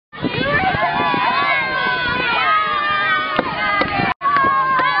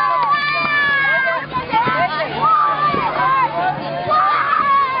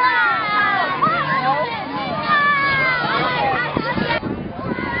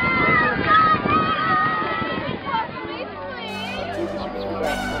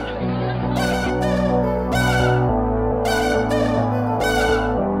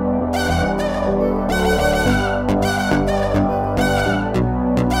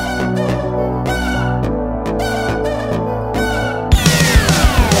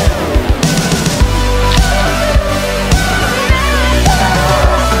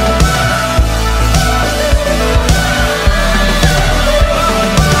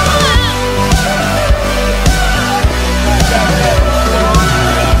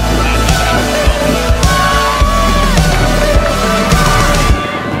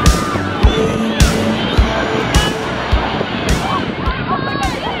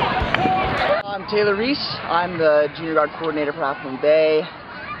I'm Taylor Reese. I'm the junior guard coordinator for Half Moon Bay,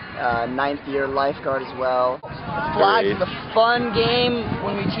 9th year lifeguard as well. Flags is a fun game.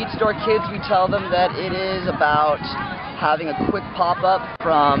 When we teach to our kids, we tell them that it is about having a quick pop-up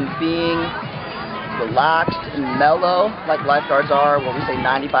from being relaxed and mellow, like lifeguards are, what we say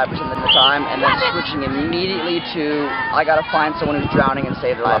 95% of the time, and then switching immediately to, I gotta find someone who's drowning and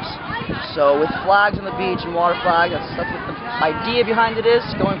save their lives. So with flags on the beach and water flags, that's what the idea behind it is,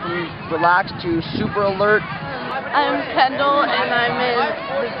 going from relaxed to super alert. I'm Kendall, and I'm in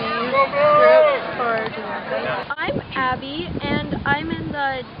the B group for gymnastics. I'm Abby, and I'm in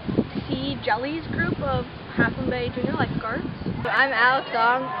the C Jellies group of Half Moon Bay Junior Lifeguards. I'm Alex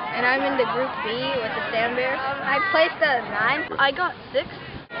Ong, and I'm in the group B with the Sand Bears. I placed a 9. I got 6.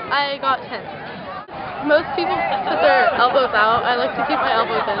 I got 10. Most people put their elbows out. I like to keep my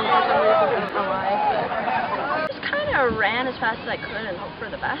elbows in for some reason. I don't know why. But I just kind of ran as fast as I could and hope for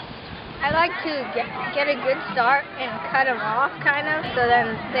the best. I like to get a good start and cut them off, kind of, so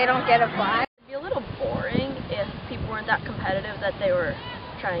then they don't get a flag. It'd be a little boring if people weren't that competitive that they were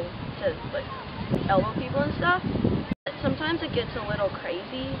trying to like elbow people and stuff. But sometimes it gets a little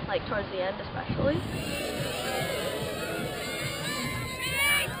crazy, like towards the end especially.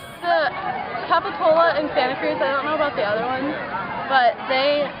 The Capitola and Santa Cruz, I don't know about the other ones, but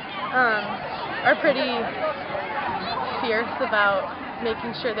they are pretty fierce about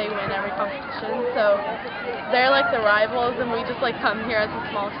making sure they win every competition. So they're like the rivals, and we just like come here as a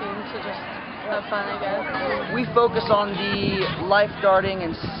small team to just have fun, I guess. We focus on the lifeguarding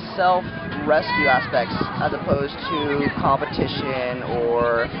and self-rescue aspects as opposed to competition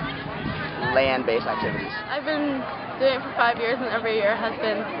or land-based activities. I've been doing it for 5 years, and every year has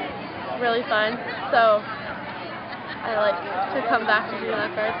been really fun. So I like to come back to do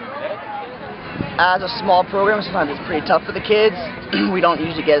lifeguards. As a small program, sometimes it's pretty tough for the kids. We don't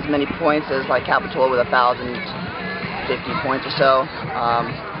usually get as many points as like Capitola with 1,050 points or so.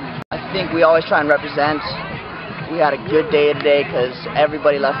 I think we always try and represent. We had a good day today because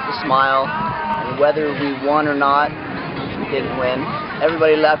everybody left with a smile, and whether we won or not, which we didn't win,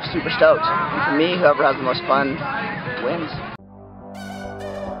 everybody left super stoked. And for me, whoever has the most fun wins.